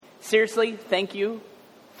seriously, thank you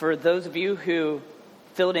for those of you who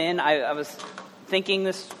filled in. I was thinking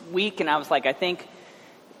this week, and I was like, I think,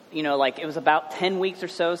 it was about 10 weeks or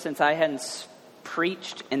so since I hadn't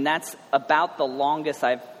preached, and that's about the longest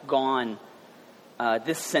I've gone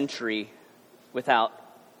this century without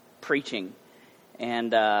preaching.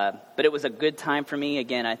 And but it was a good time for me.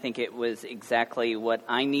 Again, I think it was exactly what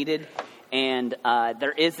I needed. And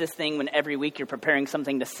there is this thing when every week you're preparing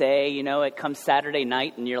something to say, it comes Saturday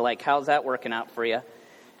night and you're like, how's that working out for you?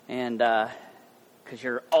 And because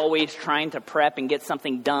you're always trying to prep and get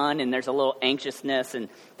something done, and there's a little anxiousness. And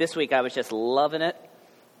this week I was just loving it.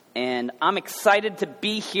 And I'm excited to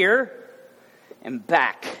be here and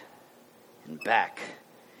back and back.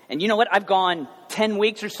 And you know what? I've gone 10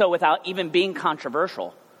 weeks or so without even being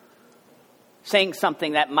controversial, saying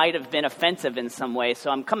something that might have been offensive in some way.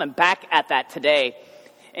 So I'm coming back at that today.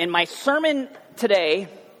 And my sermon today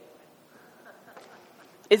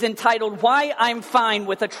is entitled, Why I'm Fine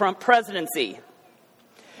with a Trump Presidency.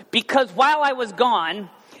 Because while I was gone,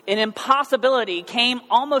 an impossibility came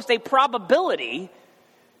almost a probability,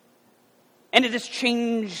 and it has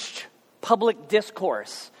changed public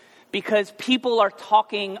discourse because people are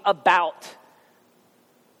talking about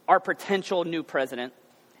our potential new president.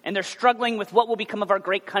 And they're struggling with what will become of our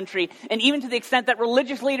great country. And even to the extent that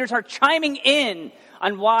religious leaders are chiming in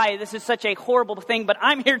on why this is such a horrible thing. But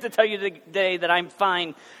I'm here to tell you today that I'm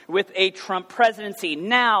fine with a Trump presidency.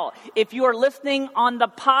 Now, if you are listening on the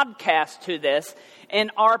podcast to this and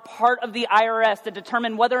are part of the IRS to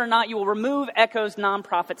determine whether or not you will remove Echo's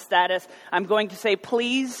nonprofit status, I'm going to say,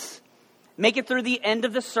 please make it through the end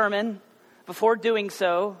of the sermon before doing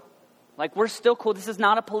so. Like, we're still cool. This is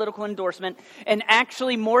not a political endorsement. And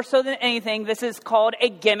actually, more so than anything, this is called a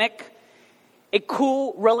gimmick. A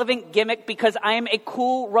cool, relevant gimmick, because I am a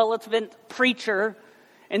cool, relevant preacher.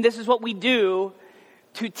 And this is what we do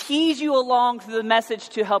to tease you along through the message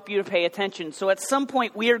to help you to pay attention. So at some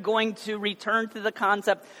point, we are going to return to the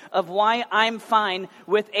concept of why I'm fine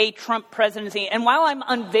with a Trump presidency. And while I'm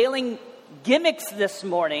unveiling gimmicks this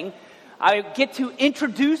morning, I get to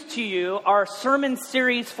introduce to you our sermon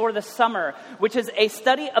series for the summer, which is a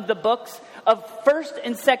study of the books of 1st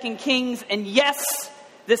and 2nd Kings. And yes,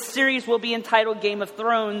 this series will be entitled Game of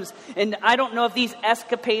Thrones. And I don't know if these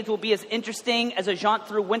escapades will be as interesting as a jaunt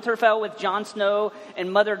through Winterfell with Jon Snow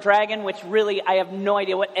and Mother Dragon, which really, I have no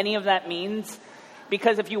idea what any of that means.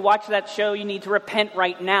 Because if you watch that show, you need to repent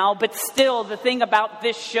right now. But still, the thing about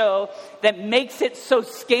this show that makes it so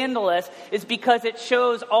scandalous is because it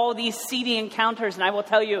shows all these seedy encounters. And I will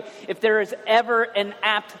tell you, if there is ever an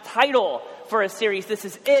apt title for a series, this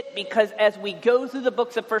is it. Because as we go through the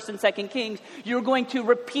books of 1st and 2nd Kings, you're going to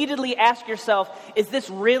repeatedly ask yourself, is this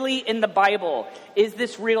really in the Bible? Is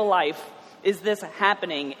this real life? Is this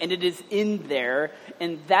happening? And it is in there.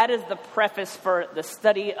 And that is the preface for the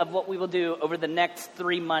study of what we will do over the next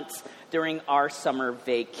 3 months during our summer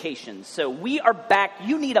vacation. So we are back.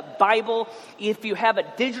 You need a Bible. If you have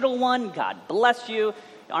a digital one, God bless you.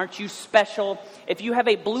 Aren't you special? If you have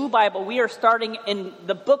a blue Bible, we are starting in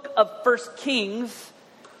the book of 1 Kings,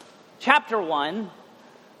 chapter 1.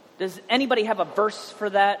 Does anybody have a verse for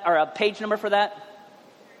that or a page number for that?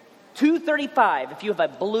 235, if you have a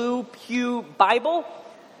blue pew Bible,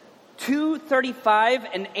 235,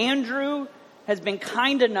 and Andrew has been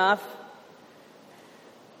kind enough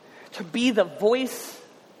to be the voice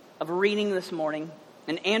of reading this morning.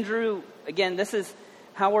 And Andrew, again, this is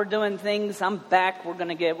how we're doing things. I'm back. We're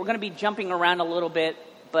going to be jumping around a little bit,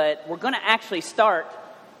 but we're going to actually start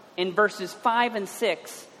in verses 5 and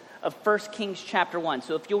 6 of 1 Kings chapter 1.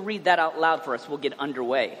 So if you'll read that out loud for us, we'll get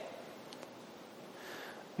underway.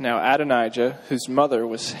 Now Adonijah, whose mother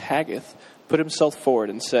was Haggith, put himself forward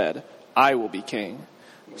and said, I will be king.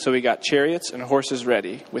 So he got chariots and horses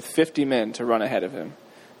ready, with 50 men to run ahead of him.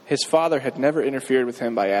 His father had never interfered with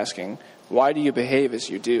him by asking, Why do you behave as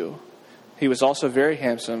you do? He was also very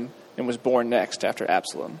handsome and was born next after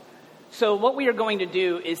Absalom. So what we are going to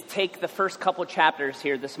do is take the first couple chapters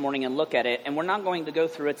here this morning and look at it, and we're not going to go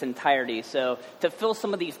through its entirety. So to fill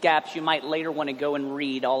some of these gaps, you might later want to go and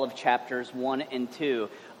read all of chapters 1 and 2.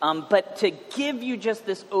 But to give you just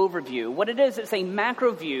this overview, what it is, it's a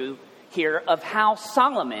macro view here of how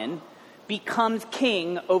Solomon becomes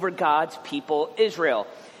king over God's people, Israel.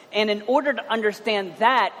 And in order to understand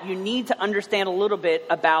that, you need to understand a little bit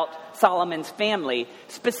about Solomon's family,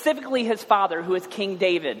 specifically his father, who is King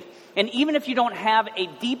David. And even if you don't have a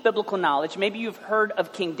deep biblical knowledge, maybe you've heard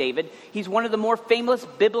of King David. He's one of the more famous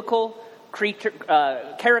biblical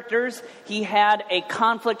characters. He had a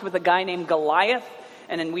conflict with a guy named Goliath.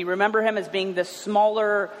 And then we remember him as being this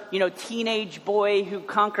smaller, teenage boy who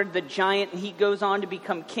conquered the giant. And he goes on to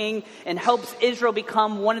become king and helps Israel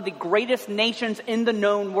become one of the greatest nations in the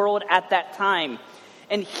known world at that time.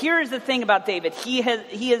 And here's the thing about David. He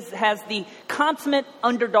has the consummate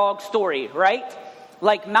underdog story, right?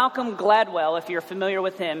 Like Malcolm Gladwell, if you're familiar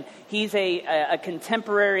with him, he's a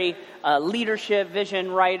contemporary leadership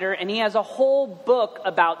vision writer, and he has a whole book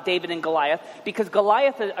about David and Goliath, because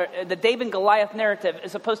the David and Goliath narrative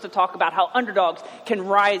is supposed to talk about how underdogs can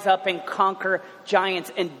rise up and conquer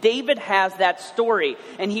giants. And David has that story,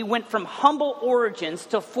 and he went from humble origins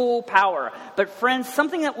to full power. But friends,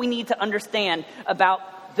 something that we need to understand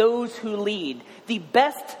about those who lead, the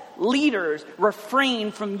best leaders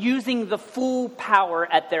refrain from using the full power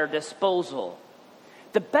at their disposal.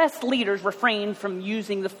 The best leaders refrain from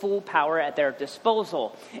using the full power at their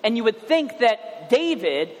disposal. And you would think that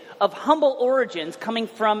David, of humble origins, coming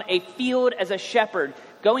from a field as a shepherd,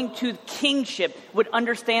 going to kingship, would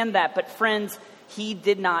understand that. But friends, he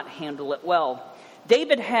did not handle it well.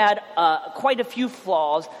 David had quite a few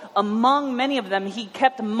flaws. Among many of them, he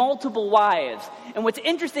kept multiple wives. And what's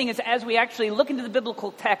interesting is, as we actually look into the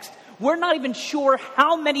biblical text, we're not even sure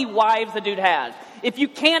how many wives the dude has. If you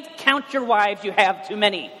can't count your wives, you have too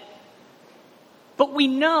many. But we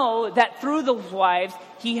know that through those wives,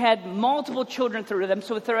 he had multiple children through them.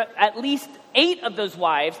 So through at least 8 of those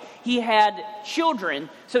wives, he had children.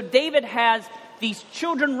 So David has these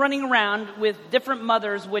children running around with different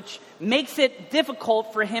mothers, which makes it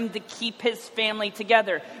difficult for him to keep his family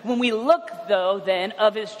together. When we look, though, then,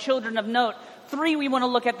 of his children of note, 3 we want to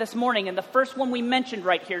look at this morning. And the first one we mentioned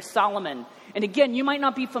right here, Solomon. And again, you might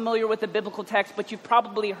not be familiar with the biblical text, but you've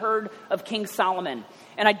probably heard of King Solomon.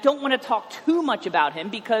 And I don't want to talk too much about him,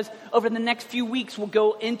 because over the next few weeks we'll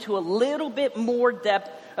go into a little bit more depth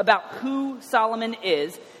about who Solomon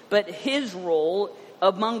is, but his role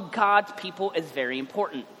among God's people is very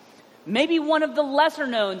important. Maybe one of the lesser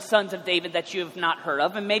known sons of David that you have not heard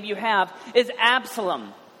of, and maybe you have, is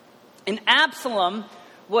Absalom. And Absalom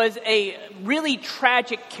was a really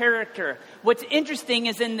tragic character. What's interesting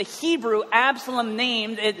is, in the Hebrew, Absalom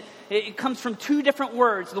named, it comes from 2 different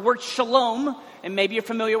words. The word shalom, and maybe you're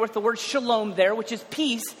familiar with the word shalom there, which is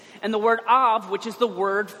peace, and the word av, which is the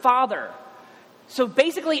word father. So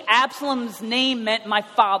basically, Absalom's name meant my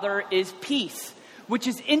father is peace, which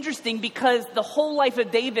is interesting because the whole life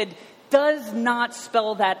of David does not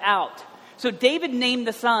spell that out. So David named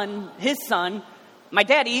his son, my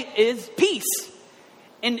daddy is peace.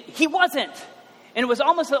 And he wasn't. And it was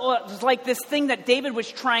almost like this thing that David was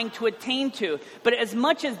trying to attain to. But as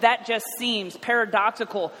much as that just seems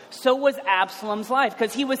paradoxical, so was Absalom's life,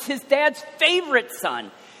 because he was his dad's favorite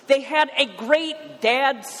son. They had a great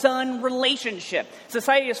dad-son relationship.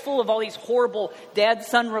 Society is full of all these horrible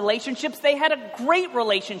dad-son relationships. They had a great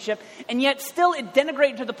relationship, and yet still it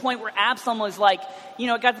denigrated to the point where Absalom was like,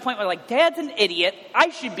 it got to the point where, like, Dad's an idiot. I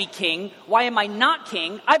should be king. Why am I not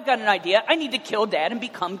king? I've got an idea. I need to kill Dad and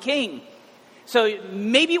become king. So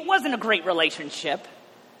maybe it wasn't a great relationship,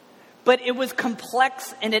 but it was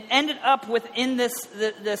complex, and it ended up within this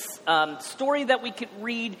story that we could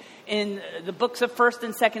read in the books of 1st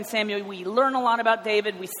and 2nd Samuel. We learn a lot about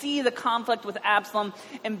David. We see the conflict with Absalom,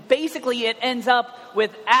 and basically it ends up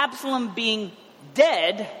with Absalom being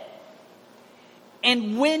dead.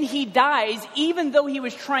 And when he dies, even though he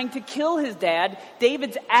was trying to kill his dad,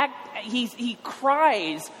 he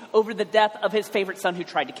cries over the death of his favorite son who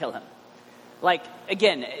tried to kill him. Like,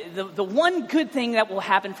 again, the one good thing that will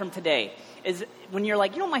happen from today is when you're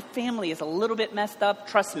like, my family is a little bit messed up,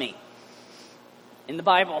 trust me. In the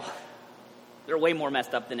Bible, they're way more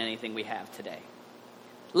messed up than anything we have today.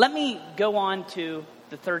 Let me go on to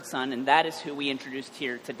the 3rd son, and that is who we introduced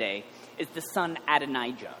here today, is the son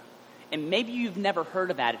Adonijah. And maybe you've never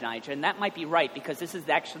heard of Adonijah, and that might be right, because this is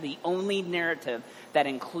actually the only narrative that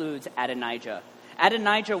includes Adonijah.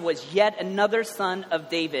 Adonijah was yet another son of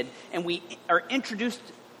David, and we are introduced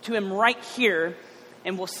to him right here,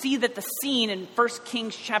 and we'll see that the scene in 1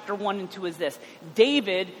 Kings chapter 1 and 2 is this.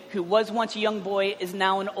 David, who was once a young boy, is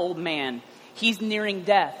now an old man. He's nearing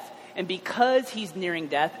death, and because he's nearing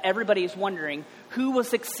death, everybody is wondering who will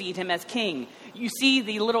succeed him as king. You see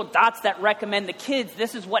the little dots that recommend the kids.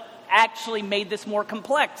 This is what actually made this more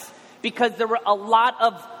complex, because there were a lot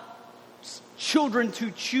of children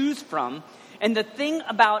to choose from. And the thing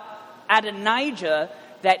about Adonijah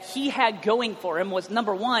that he had going for him was,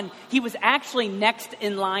 number one, he was actually next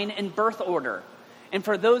in line in birth order. And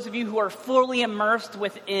for those of you who are fully immersed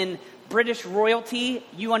within British royalty,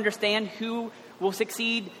 you understand who will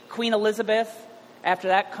succeed Queen Elizabeth. After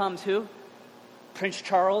that comes who? Prince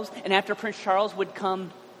Charles. And after Prince Charles would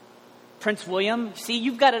come Prince William, see,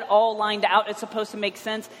 you've got it all lined out. It's supposed to make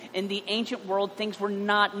sense. In the ancient world, things were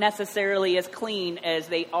not necessarily as clean as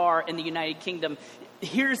they are in the United Kingdom.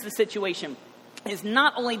 Here's the situation. Is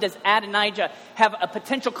not only does Adonijah have a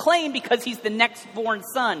potential claim because he's the next born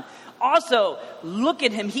son, also, look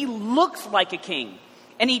at him. He looks like a king.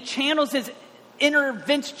 And he channels his inner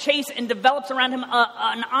Vince Chase and develops around him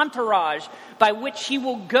an entourage by which he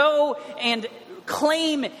will go and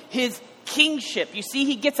claim his kingship. You see,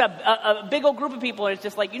 he gets a big old group of people, and it's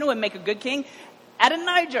just like, you know what would make a good king?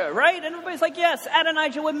 Adonijah, right? And everybody's like, yes,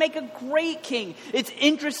 Adonijah would make a great king. It's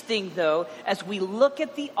interesting, though, as we look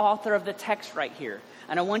at the author of the text right here.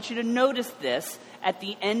 And I want you to notice this at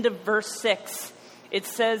the end of verse 6. It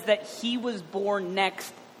says that he was born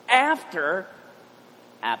next after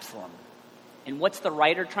Absalom. And what's the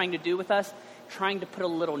writer trying to do with us? Trying to put a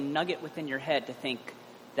little nugget within your head to think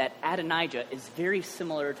that Adonijah is very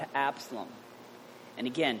similar to Absalom. And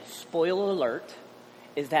again, spoiler alert,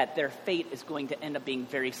 is that their fate is going to end up being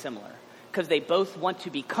very similar. Because they both want to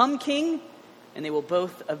become king, and they will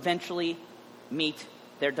both eventually meet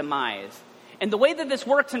their demise. And the way that this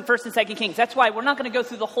works in 1st and 2nd Kings, that's why we're not going to go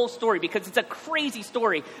through the whole story because it's a crazy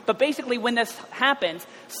story. But basically when this happens,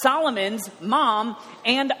 Solomon's mom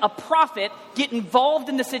and a prophet get involved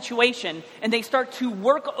in the situation, and they start to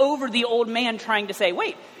work over the old man trying to say,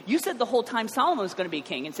 wait, you said the whole time Solomon was going to be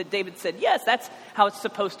king. And David said, yes, that's how it's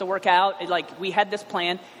supposed to work out. Like, we had this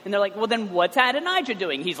plan. And they're like, well, then what's Adonijah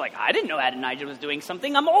doing? He's like, I didn't know Adonijah was doing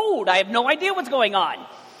something. I'm old. I have no idea what's going on.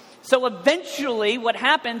 So eventually what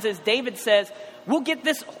happens is David says, we'll get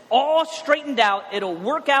this all straightened out. It'll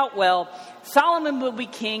work out well. Solomon will be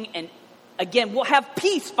king. And again, we'll have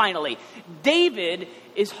peace finally. David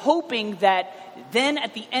is hoping that then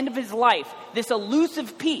at the end of his life, this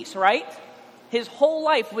elusive peace, right? His whole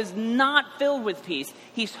life was not filled with peace.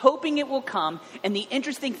 He's hoping it will come. And the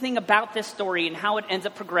interesting thing about this story and how it ends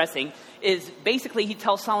up progressing is basically he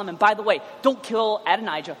tells Solomon, by the way, don't kill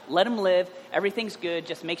Adonijah. Let him live. Everything's good.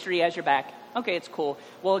 Just make sure he has your back. Okay, it's cool.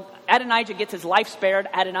 Well, Adonijah gets his life spared.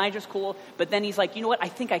 Adonijah's cool. But then he's like, you know what? I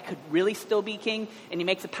think I could really still be king. And he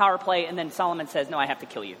makes a power play. And then Solomon says, no, I have to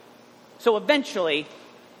kill you. So eventually,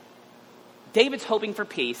 David's hoping for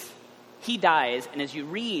peace. He dies, and as you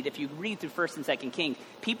read, if you read through 1st and 2nd Kings,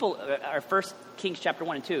 people, or 1st Kings chapter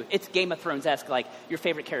 1 and 2, it's Game of Thrones-esque, like your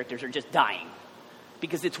favorite characters are just dying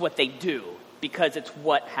because it's what they do, because it's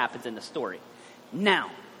what happens in the story.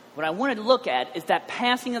 Now, what I wanted to look at is that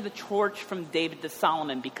passing of the torch from David to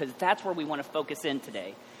Solomon, because that's where we want to focus in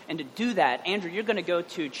today. And to do that, Andrew, you're going to go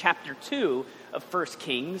to chapter 2 of 1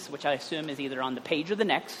 Kings, which I assume is either on the page or the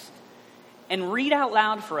next, and read out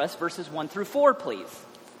loud for us verses 1 through 4, please.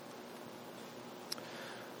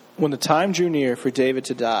 When the time drew near for David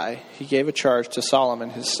to die, he gave a charge to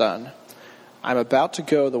Solomon his son. I am about to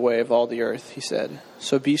go the way of all the earth, he said.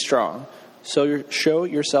 So be strong. So show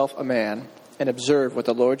yourself a man, and observe what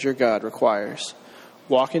the Lord your God requires.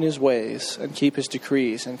 Walk in his ways, and keep his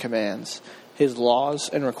decrees and commands, his laws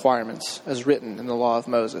and requirements, as written in the law of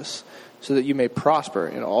Moses, so that you may prosper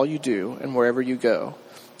in all you do and wherever you go,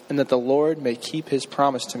 and that the Lord may keep his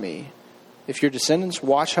promise to me. If your descendants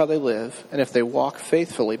watch how they live, and if they walk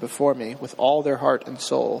faithfully before me with all their heart and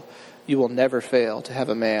soul, you will never fail to have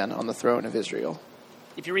a man on the throne of Israel.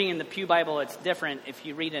 If you're reading in the Pew Bible, it's different. If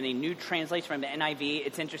you read in a new translation from the NIV,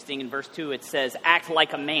 it's interesting. In verse 2, it says, act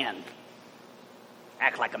like a man.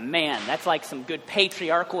 Act like a man. That's like some good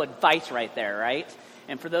patriarchal advice right there, right?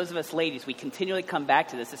 And for those of us ladies, we continually come back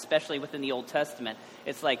to this, especially within the Old Testament.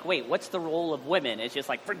 It's like, wait, what's the role of women? It's just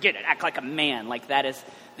like, forget it, act like a man. Like that is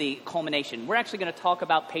the culmination. We're actually going to talk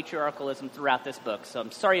about patriarchalism throughout this book, so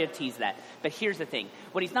I'm sorry to tease that. But here's the thing.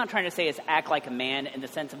 What he's not trying to say is act like a man in the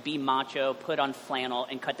sense of be macho, put on flannel,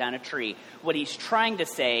 and cut down a tree. What he's trying to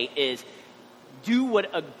say is do what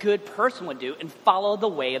a good person would do and follow the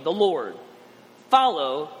way of the Lord.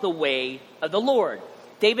 Follow the way of the Lord.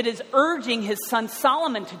 David is urging his son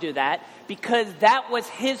Solomon to do that because that was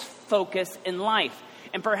his focus in life.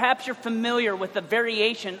 And perhaps you're familiar with the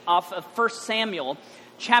variation off of 1 Samuel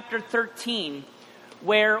chapter 13,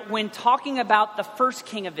 where when talking about the first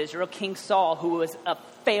king of Israel, King Saul, who was a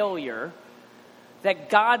failure,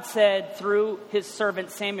 that God said through his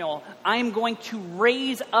servant Samuel, I am going to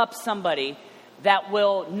raise up somebody that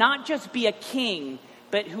will not just be a king,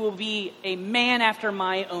 but who will be a man after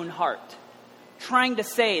my own heart. Trying to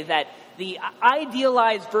say that the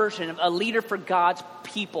idealized version of a leader for God's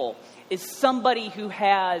people is somebody who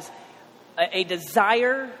has a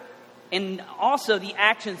desire and also the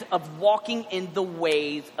actions of walking in the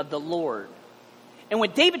ways of the Lord. And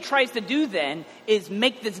what David tries to do then is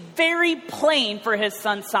make this very plain for his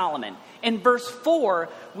son Solomon. In verse 4,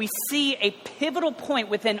 we see a pivotal point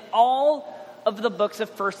within all of the books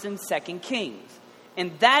of 1st and 2nd Kings.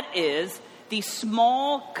 And that is the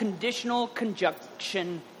small conditional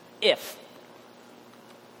conjunction if.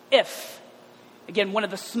 If. Again, one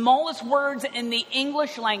of the smallest words in the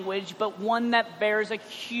English language, but one that bears a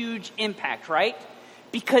huge impact, right?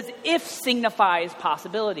 Because if signifies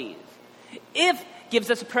possibilities. If gives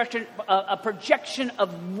us a projection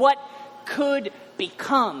of what could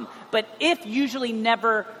become. But if usually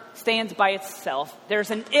never stands by itself.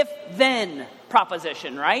 There's an if-then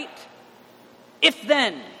proposition, right?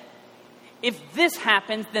 If-then. If this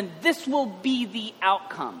happens, then this will be the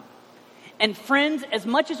outcome. And friends, as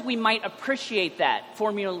much as we might appreciate that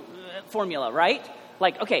formula, right?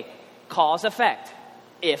 Like, okay, cause, effect,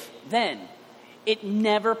 if, then. It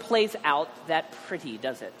never plays out that pretty,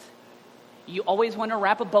 does it? You always want to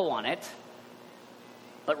wrap a bow on it,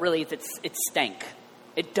 but really it's stank.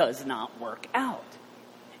 It does not work out.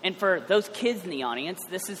 And for those kids in the audience,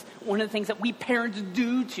 this is one of the things that we parents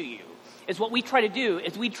do to you. Is what we try to do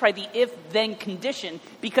is we try the if-then condition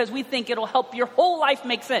because we think it'll help your whole life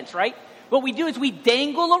make sense, right? What we do is we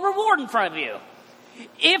dangle a reward in front of you.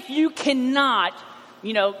 If you cannot,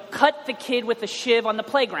 cut the kid with a shiv on the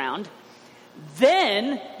playground,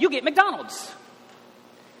 then you get McDonald's.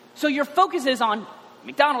 So your focus is on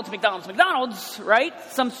McDonald's, right?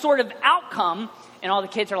 Some sort of outcome. And all the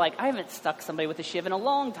kids are like, I haven't stuck somebody with a shiv in a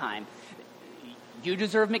long time. You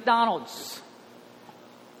deserve McDonald's.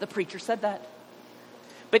 The preacher said that.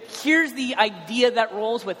 But here's the idea that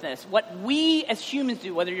rolls with this. What we as humans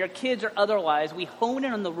do, whether you're kids or otherwise, we hone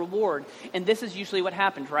in on the reward. And this is usually what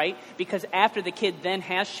happens, right? Because after the kid then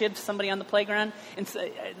has shivved somebody on the playground, and so,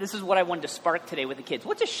 this is what I wanted to spark today with the kids.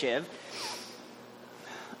 What's a shiv?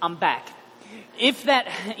 I'm back. If that,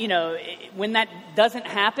 when that doesn't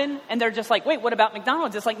happen, and they're just like, wait, what about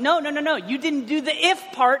McDonald's? It's like, no. You didn't do the if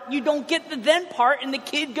part. You don't get the then part, and the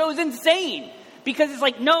kid goes insane. Because it's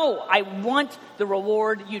like, no, I want the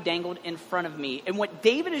reward you dangled in front of me. And what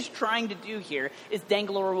David is trying to do here is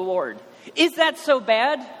dangle a reward. Is that so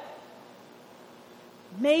bad?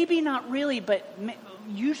 Maybe not really, but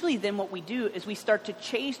usually then what we do is we start to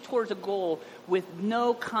chase towards a goal with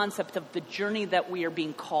no concept of the journey that we are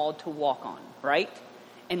being called to walk on, right?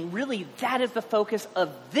 And really, that is the focus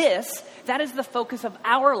of this. That is the focus of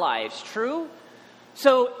our lives, true?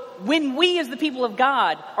 So when we as the people of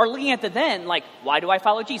God are looking at the then, like, why do I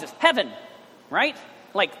follow Jesus? Heaven, right?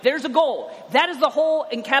 Like, there's a goal. That is the whole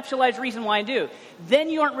encapsulated reason why I do. Then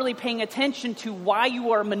you aren't really paying attention to why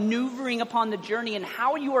you are maneuvering upon the journey and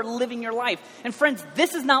how you are living your life. And friends,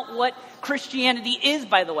 this is not what Christianity is,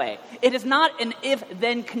 by the way. It is not an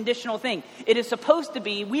if-then conditional thing. It is supposed to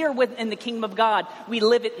be, we are within the kingdom of God. We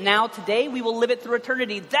live it now today. We will live it through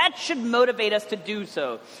eternity. That should motivate us to do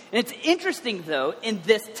so. And it's interesting, though, in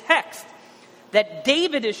this text, that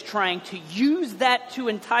David is trying to use that to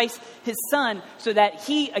entice his son so that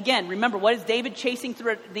he, again, remember, what is David chasing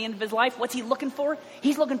through at the end of his life? What's he looking for?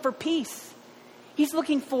 He's looking for peace. He's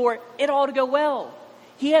looking for it all to go well.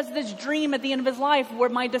 He has this dream at the end of his life where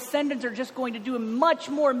my descendants are just going to do much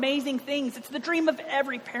more amazing things. It's the dream of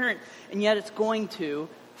every parent, and yet it's going to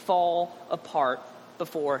fall apart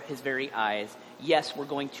before his very eyes. Yes, we're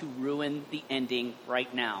going to ruin the ending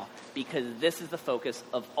right now because this is the focus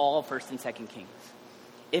of all 1st and 2nd Kings.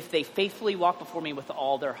 If they faithfully walk before me with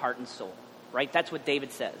all their heart and soul, right? That's what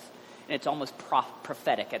David says. And it's almost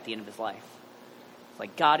prophetic at the end of his life. It's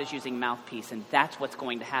like God is using mouthpiece, and that's what's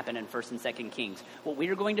going to happen in 1st and 2nd Kings. What we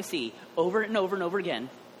are going to see over and over and over again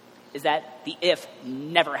is that the if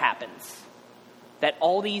never happens. That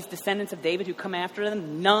all these descendants of David who come after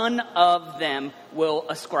them, none of them will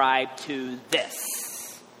ascribe to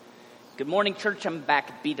this. Good morning, church. I'm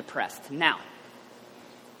back. Be depressed. Now,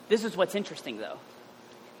 this is what's interesting, though,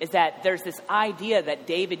 is that there's this idea that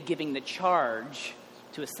David giving the charge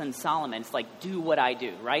to his son Solomon, it's like, do what I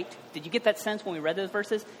do, right? Did you get that sense when we read those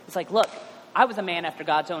verses? It's like, look, I was a man after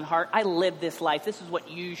God's own heart. I lived this life. This is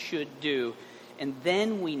what you should do. And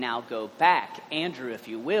then we now go back, Andrew, if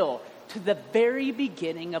you will, to the very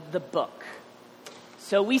beginning of the book.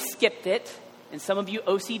 So we skipped it, and some of you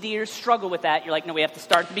OCDers struggle with that. You're like, no, we have to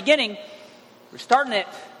start at the beginning. We're starting it.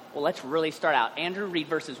 Well, let's really start out. Andrew, read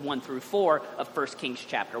verses 1 through 4 of 1 Kings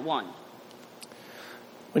chapter 1.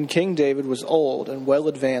 When King David was old and well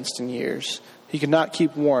advanced in years, he could not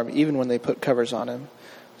keep warm even when they put covers on him.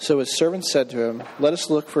 So his servants said to him, let us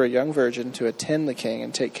look for a young virgin to attend the king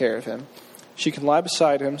and take care of him. She can lie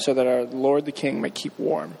beside him so that our lord the king may keep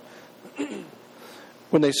warm.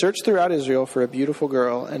 When they searched throughout Israel for a beautiful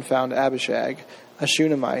girl and found Abishag, a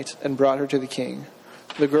Shunammite, and brought her to the king.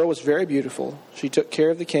 The girl was very beautiful. She took care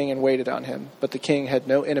of the king and waited on him, but the king had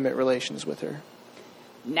no intimate relations with her.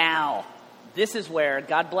 Now, this is where,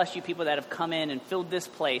 God bless you people that have come in and filled this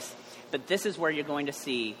place, but this is where you're going to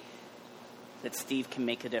see that Steve can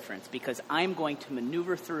make a difference, because I'm going to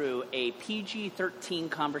maneuver through a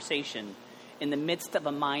PG-13 conversation in the midst of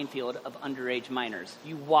a minefield of underage minors.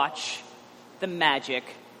 You watch the magic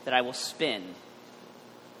that I will spin,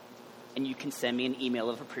 and you can send me an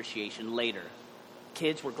email of appreciation later.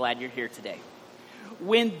 Kids, we're glad you're here today.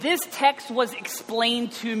 When this text was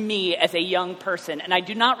explained to me as a young person, and I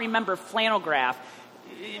do not remember flannel graph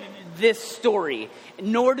this story,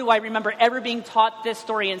 nor do I remember ever being taught this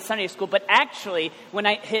story in Sunday school, but actually, when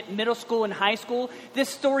I hit middle school and high school, this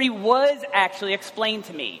story was actually explained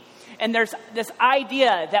to me. And there's this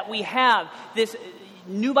idea that we have this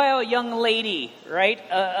nubile young lady, right,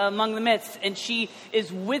 among the midst, and she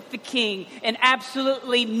is with the king, and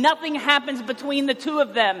absolutely nothing happens between the two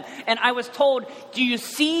of them. And I was told, do you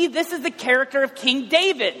see, this is the character of King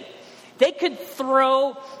David. They could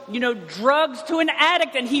throw, drugs to an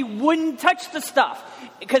addict and he wouldn't touch the stuff,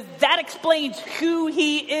 because that explains who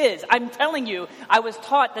he is. I'm telling you, I was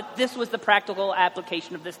taught that this was the practical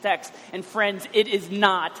application of this text. And friends, it is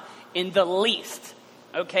not in the least,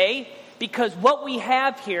 okay? Because what we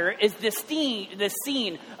have here is this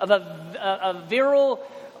scene of a virile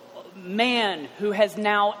man who has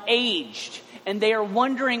now aged, and they are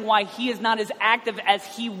wondering why he is not as active as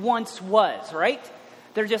he once was, right?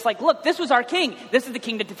 They're just like, look, this was our king. This is the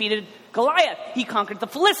king that defeated Goliath. He conquered the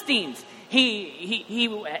Philistines. He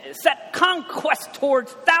set conquest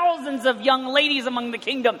towards thousands of young ladies among the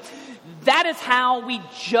kingdom. That is how we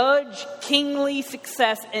judge kingly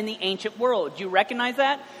success in the ancient world. Do you recognize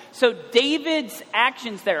that? So David's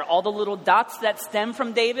actions there, all the little dots that stem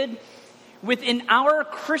from David, within our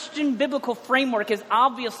Christian biblical framework is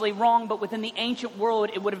obviously wrong, but within the ancient world,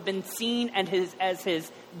 it would have been seen as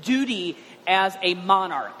his duty as a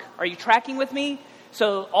monarch. Are you tracking with me?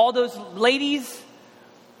 So all those ladies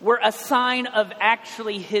were a sign of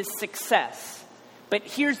actually his success. But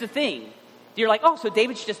here's the thing. You're like, oh, so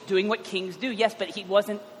David's just doing what kings do. Yes, but he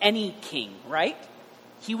wasn't any king, right?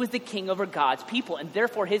 He was the king over God's people, and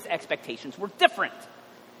therefore his expectations were different.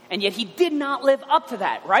 And yet he did not live up to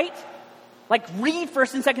that, right? Like, read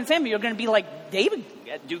 1st and 2nd Samuel, you're going to be like, David,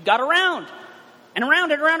 dude got around. And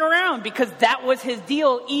around and around and around, because that was his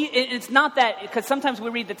deal. It's not that, because sometimes we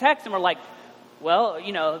read the text and we're like, well,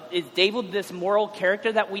 is David this moral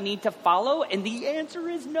character that we need to follow? And the answer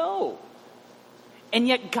is no. And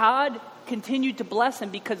yet God continued to bless him,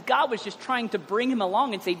 because God was just trying to bring him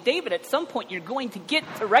along and say, David, at some point you're going to get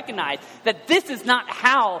to recognize that this is not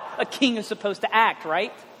how a king is supposed to act,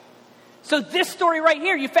 right? So this story right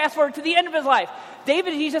here, you fast forward to the end of his life.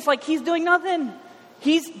 David, he's just like, he's doing nothing.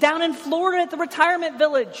 He's down in Florida at the retirement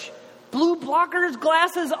village. Blue blockers,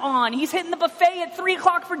 glasses on. He's hitting the buffet at 3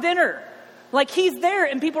 o'clock for dinner. Like, he's there,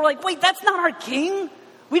 and people are like, wait, that's not our king.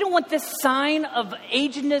 We don't want this sign of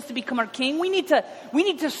agedness to become our king. We need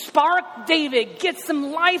to spark David, get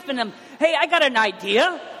some life in him. Hey, I got an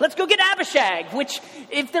idea. Let's go get Abishag, which,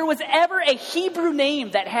 if there was ever a Hebrew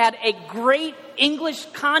name that had a great English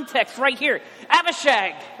context right here,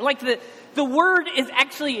 Abishag. Like the word is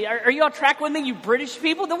actually, are you all track with me, you British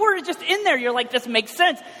people? The word is just in there. You're like, this makes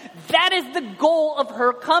sense. That is the goal of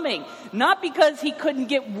her coming. Not because he couldn't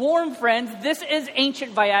get warm, friends. This is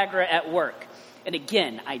ancient Viagra at work. And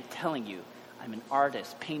again, I'm telling you, I'm an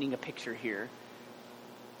artist painting a picture here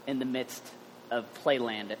in the midst of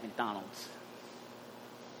Playland at McDonald's.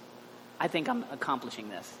 I think I'm accomplishing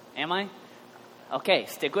this. Am I? Okay,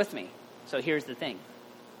 stick with me. So here's the thing.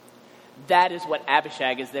 That is what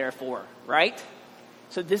Abishag is there for, right?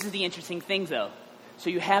 So this is the interesting thing, though. So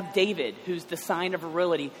you have David, who's the sign of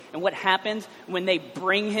virility. And what happens when they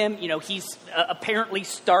bring him, he's apparently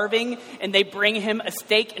starving, and they bring him a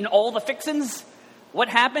steak and all the fixins? What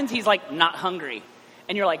happens? He's like, not hungry.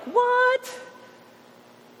 And you're like, what?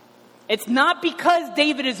 It's not because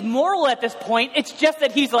David is moral at this point. It's just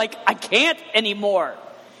that he's like, I can't anymore.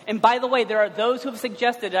 And by the way, there are those who have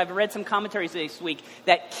suggested, I've read some commentaries this week,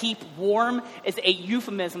 that keep warm is a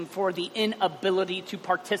euphemism for the inability to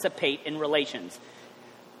participate in relations.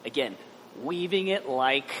 Again, weaving it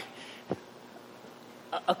like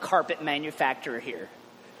a carpet manufacturer here.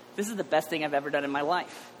 This is the best thing I've ever done in my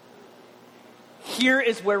life. Here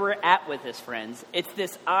is where we're at with this, friends. It's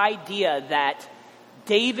this idea that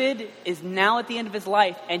David is now at the end of his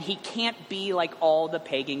life, and he can't be like all the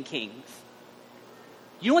pagan kings.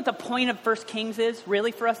 You know what the point of 1 Kings is,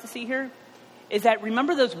 really, for us to see here? Is that,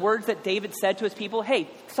 remember those words that David said to his people? Hey,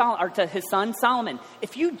 or to his son Solomon,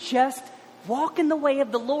 if you just Walk in the way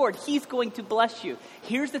of the Lord. He's going to bless you.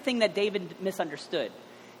 Here's the thing that David misunderstood.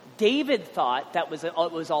 David thought that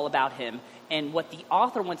it was all about him. And what the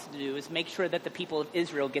author wants to do is make sure that the people of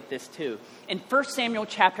Israel get this too. In 1 Samuel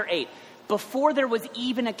chapter 8, before there was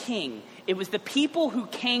even a king, it was the people who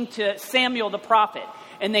came to Samuel the prophet.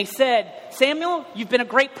 And they said, Samuel, you've been a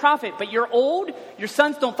great prophet, but you're old. Your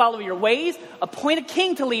sons don't follow your ways. Appoint a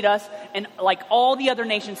king to lead us, and like all the other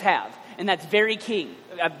nations have. And that's very key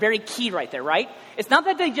right there, right? It's not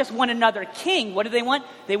that they just want another king. What do they want?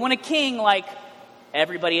 They want a king like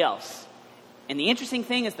everybody else. And the interesting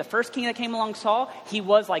thing is the first king that came along, Saul, he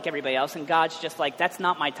was like everybody else. And God's just like, that's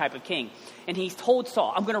not my type of king. And he's told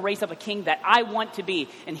Saul, I'm going to raise up a king that I want to be.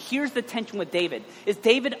 And here's the tension with David, is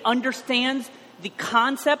David understands the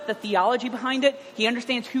concept, the theology behind it. He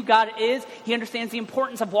understands who God is. He understands the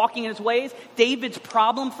importance of walking in his ways. David's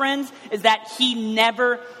problem, friends, is that he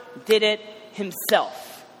never did it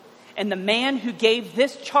himself. And the man who gave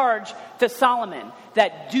this charge to Solomon,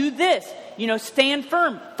 that do this, stand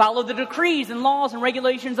firm, follow the decrees and laws and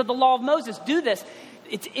regulations of the law of Moses, do this.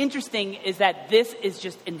 It's interesting is that this is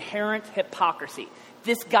just inherent hypocrisy.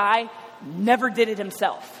 This guy never did it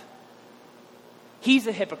himself. He's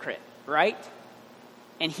a hypocrite, right?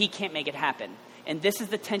 And he can't make it happen. And this is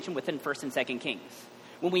the tension within 1st and 2nd Kings.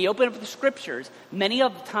 When we open up the scriptures, many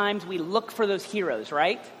of the times we look for those heroes,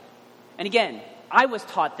 right? And again, I was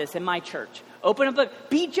taught this in my church. Open up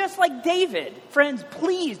be just like David. Friends,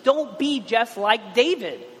 please don't be just like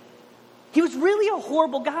David. He was really a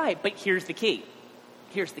horrible guy, but here's the key.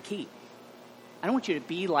 Here's the key. I don't want you to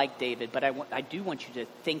be like David, but I do want you to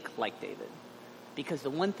think like David. Because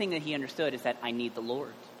the one thing that he understood is that I need the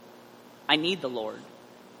Lord. I need the Lord.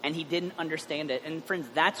 And he didn't understand it. And friends,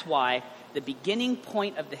 that's why the beginning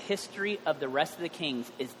point of the history of the rest of the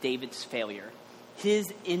kings is David's failure.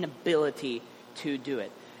 His inability to do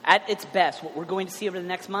it. At its best, what we're going to see over the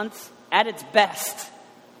next months, at its best,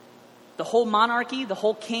 the whole monarchy, the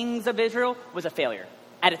whole kings of Israel was a failure.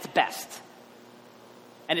 At its best.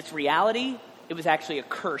 And its reality, it was actually a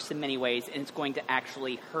curse in many ways, and it's going to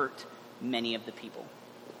actually hurt many of the people.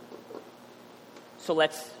 So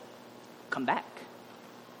let's come back.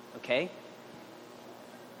 Okay?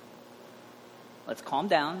 Let's calm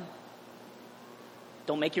down.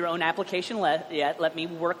 Don't make your own application yet. Let me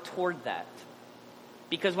work toward that.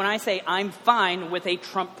 Because when I say I'm fine with a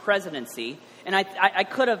Trump presidency, and I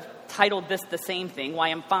could have titled this the same thing, why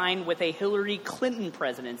I'm fine with a Hillary Clinton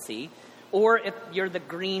presidency, or if you're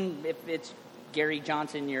if it's Gary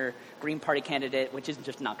Johnson, your Green Party candidate, which is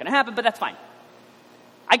just not going to happen, but that's fine.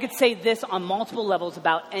 I could say this on multiple levels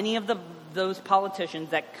about any of those politicians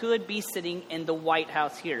that could be sitting in the White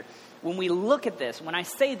House here. When we look at this, when I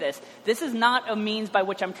say this, this is not a means by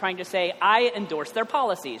which I'm trying to say I endorse their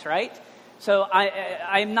policies, right? So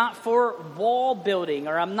I'm not for wall building,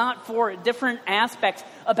 or I'm not for different aspects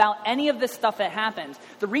about any of this stuff that happens.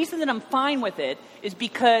 The reason that I'm fine with it is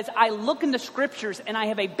because I look in the scriptures and I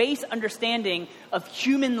have a base understanding of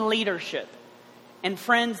human leadership. And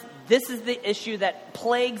friends, this is the issue that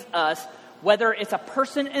plagues us, whether it's a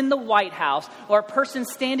person in the White House or a person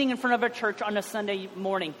standing in front of a church on a Sunday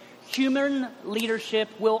morning. Human leadership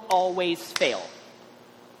will always fail.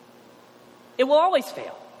 It will always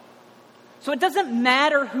fail. So it doesn't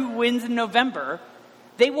matter who wins in November.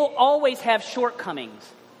 They will always have shortcomings.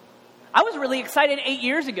 I was really excited 8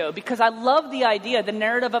 years ago because I love the idea, the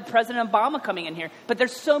narrative of President Obama coming in here. But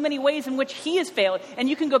there's so many ways in which he has failed. And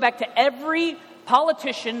you can go back to every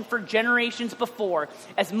politician for generations before.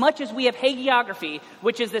 As much as we have hagiography,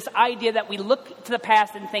 which is this idea that we look to the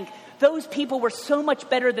past and think, those people were so much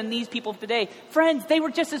better than these people today. Friends, they were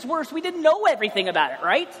just as worse. We didn't know everything about it,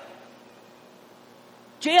 right?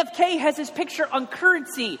 JFK has his picture on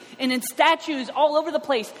currency and in statues all over the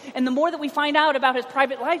place. And the more that we find out about his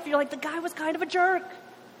private life, you're like, the guy was kind of a jerk.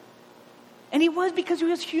 And he was because he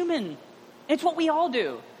was human. It's what we all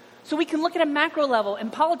do. So we can look at a macro level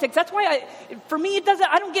in politics. That's why for me,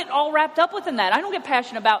 I don't get all wrapped up within that. I don't get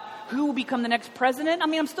passionate about who will become the next president. I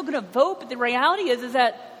mean, I'm still going to vote, but the reality is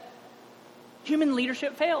that human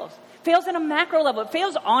leadership fails. Fails at a macro level. It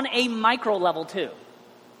fails on a micro level too,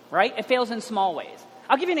 right? It fails in small ways.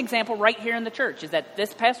 I'll give you an example right here in the church, is that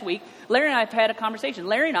this past week, Larry and I have had a conversation.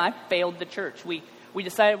 Larry and I failed the church. We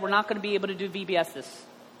decided we're not going to be able to do VBS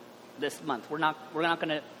this month. We're not going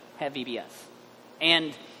to have VBS.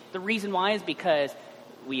 And the reason why is because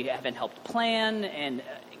we haven't helped plan, and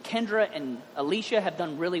Kendra and Alicia have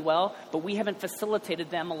done really well, but we haven't facilitated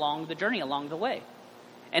them along the journey, along the way.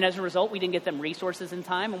 And as a result, we didn't get them resources in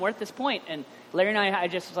time, and we're at this point. And Larry and I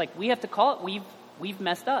just was like, we have to call it. We've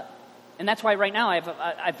messed up. And that's why right now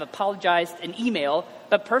I've apologized in email,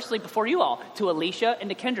 but personally before you all, to Alicia and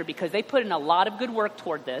to Kendra, because they put in a lot of good work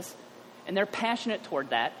toward this, and they're passionate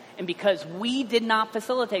toward that. And because we did not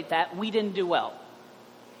facilitate that, we didn't do well.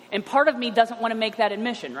 And part of me doesn't want to make that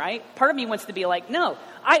admission, right? Part of me wants to be like, no,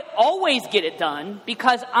 I always get it done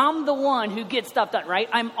because I'm the one who gets stuff done, right?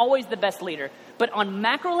 I'm always the best leader. But on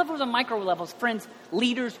macro levels and micro levels, friends,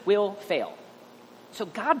 leaders will fail. So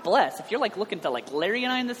God bless. If you're like looking to like Larry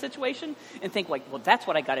and I in this situation and think like, well, that's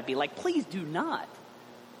what I got to be like, please do not.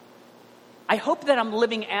 I hope that I'm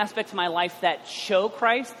living aspects of my life that show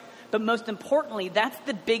Christ, but most importantly, that's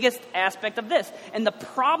the biggest aspect of this. And the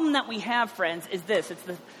problem that we have, friends, is this. It's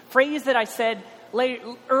the phrase that I said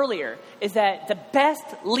earlier, is that the best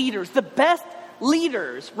leaders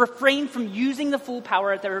refrain from using the full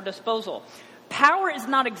power at their disposal. Power is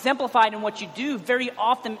not exemplified in what you do. Very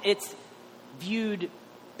often it's viewed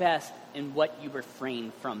best in what you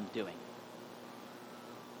refrain from doing.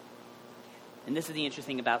 And this is the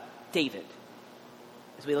interesting about David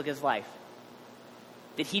as we look at his life.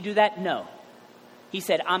 Did he do that? No. He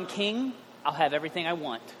said, I'm king, I'll have everything I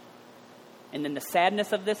want. And then the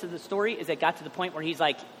sadness of this, of the story, is it got to the point where he's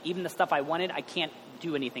like, even the stuff I wanted, I can't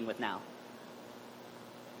do anything with now.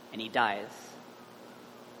 And he dies.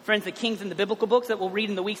 Friends, the kings in the biblical books that we'll read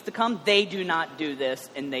in the weeks to come, they do not do this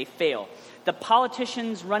and they fail. The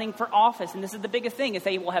politicians running for office, and this is the biggest thing, is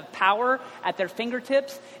they will have power at their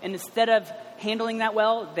fingertips, and instead of handling that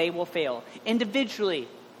well, they will fail. Individually,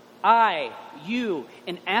 you,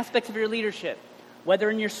 in aspects of your leadership, whether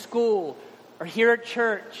in your school or here at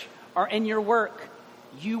church or in your work,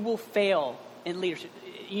 you will fail in leadership.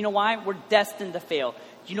 You know why? We're destined to fail.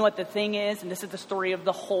 You know what the thing is? And this is the story of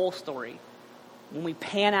the whole story. When we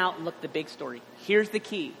pan out and look at the big story, here's the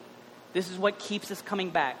key. This is what keeps us coming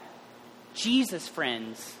back. Jesus,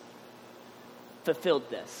 friends, fulfilled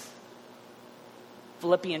this.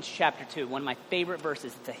 Philippians chapter 2, one of my favorite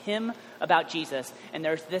verses. It's a hymn about Jesus, and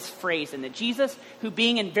there's this phrase in it. Jesus, who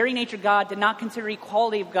being in very nature God, did not consider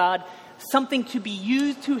equality of God something to be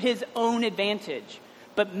used to his own advantage,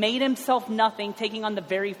 but made himself nothing, taking on the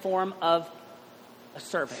very form of a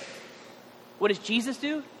servant. What does Jesus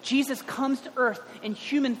do? Jesus comes to earth in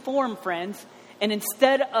human form, friends, and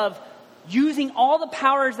instead of using all the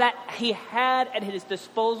powers that he had at his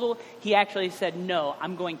disposal, he actually said, no,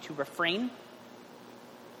 I'm going to refrain.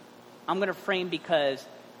 I'm going to refrain because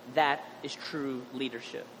that is true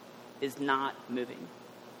leadership, is not moving.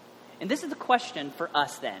 And this is the question for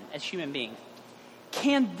us then, as human beings.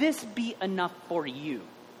 Can this be enough for you?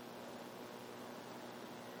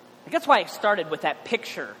 That's why I started with that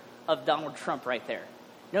picture of Donald Trump right there.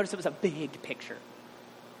 Notice it was a big picture.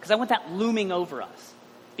 Because I want that looming over us.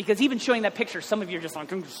 Because even showing that picture, some of you are just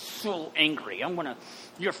like, I'm so angry.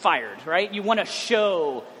 You're fired, right? You want to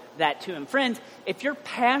show that to him. Friends, if your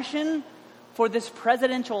passion for this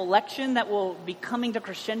presidential election that will be coming to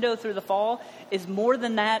crescendo through the fall is more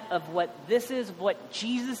than that of what this is, what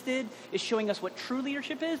Jesus did, is showing us what true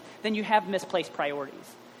leadership is, then you have misplaced priorities.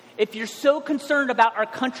 If you're so concerned about our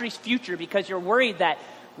country's future because you're worried that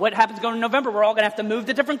what happens going in November, we're all going to have to move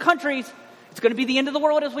to different countries, it's going to be the end of the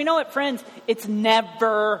world as we know it, friends. It's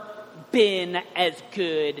never been as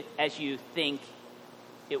good as you think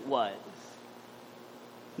it was.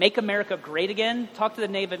 Make America great again. Talk to the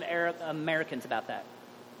Native Americans about that.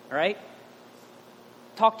 All right?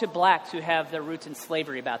 Talk to blacks who have their roots in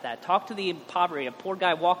slavery about that. Talk to the impoverished. A poor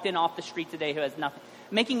guy walked in off the street today who has nothing.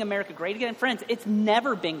 Making America great again. Friends, it's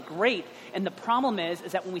never been great. And the problem is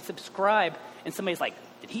that when we subscribe and somebody's like,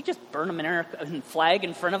 did he just burn an American flag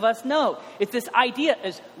in front of us? No. It's this idea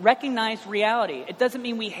is recognize reality. It doesn't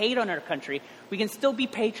mean we hate on our country. We can still be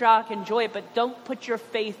patriotic, enjoy it, but don't put your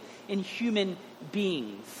faith in human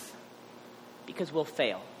beings because we'll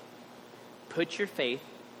fail. Put your faith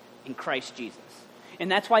in Christ Jesus.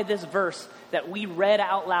 And that's why this verse that we read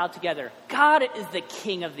out loud together, God is the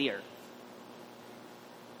King of the earth.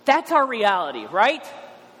 That's our reality, right?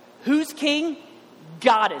 Who's king?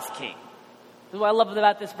 God is king. This is what I love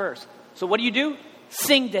about this verse. So what do?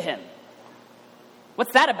 Sing to him.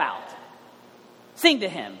 What's that about? Sing to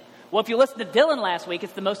him. Well, if you listened to Dylan last week,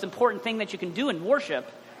 it's the most important thing that you can do in worship.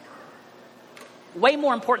 Way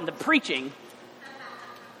more important than preaching.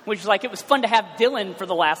 Which is like, it was fun to have Dylan for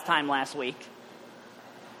the last time last week.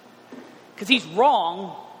 Because he's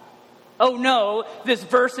wrong. Oh no, this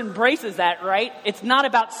verse embraces that, right? It's not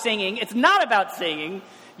about singing. It's not about singing.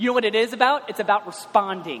 You know what it is about? It's about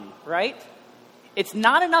responding, right? It's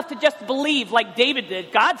not enough to just believe like David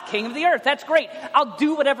did. God's king of the earth. That's great. I'll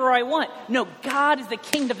do whatever I want. No, God is the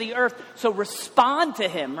king of the earth. So respond to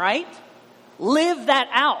him, right? Live that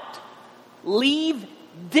out. Leave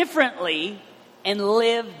differently and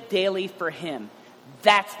live daily for him.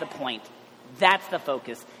 That's the point. That's the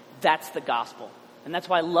focus. That's the gospel. And that's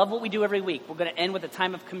why I love what we do every week. We're going to end with a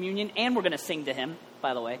time of communion, and we're going to sing to him,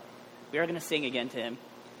 by the way. We are going to sing again to him.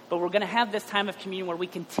 But we're going to have this time of communion where we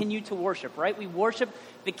continue to worship, right? We worship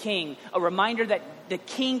the King, a reminder that the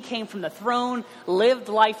King came from the throne, lived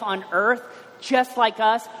life on earth, just like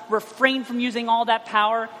us, refrained from using all that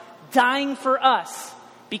power, dying for us,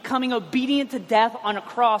 becoming obedient to death on a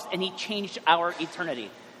cross, and he changed our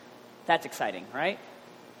eternity. That's exciting, right?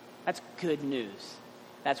 That's good news.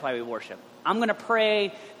 That's why we worship. I'm going to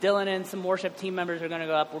pray. Dylan and some worship team members are going to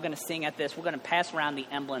go up. We're going to sing at this. We're going to pass around the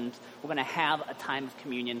emblems. We're going to have a time of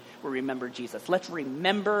communion where we remember Jesus. Let's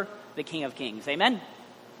remember the King of Kings. Amen?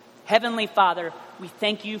 Heavenly Father, we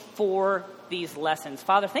thank you for these lessons.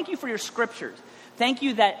 Father, thank you for your scriptures. Thank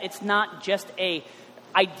you that it's not just a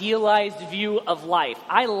idealized view of life.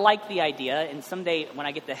 I like the idea, and someday when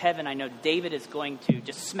I get to heaven, I know David is going to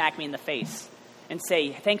just smack me in the face and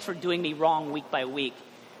say, thanks for doing me wrong week by week.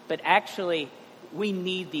 But actually, we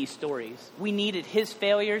need these stories. We needed his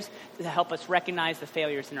failures to help us recognize the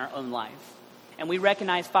failures in our own life. And we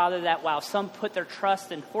recognize, Father, that while some put their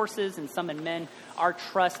trust in horses and some in men, our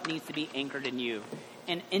trust needs to be anchored in you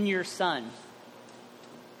and in your Son,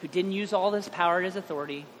 who didn't use all his power and his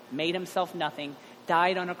authority, made himself nothing,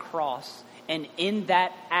 died on a cross, and in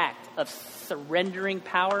that act of surrendering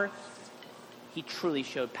power, he truly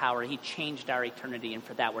showed power. He changed our eternity, and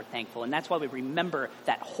for that we're thankful. And that's why we remember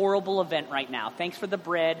that horrible event right now. Thanks for the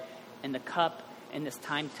bread and the cup and this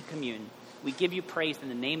time to commune. We give you praise in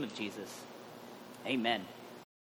the name of Jesus. Amen.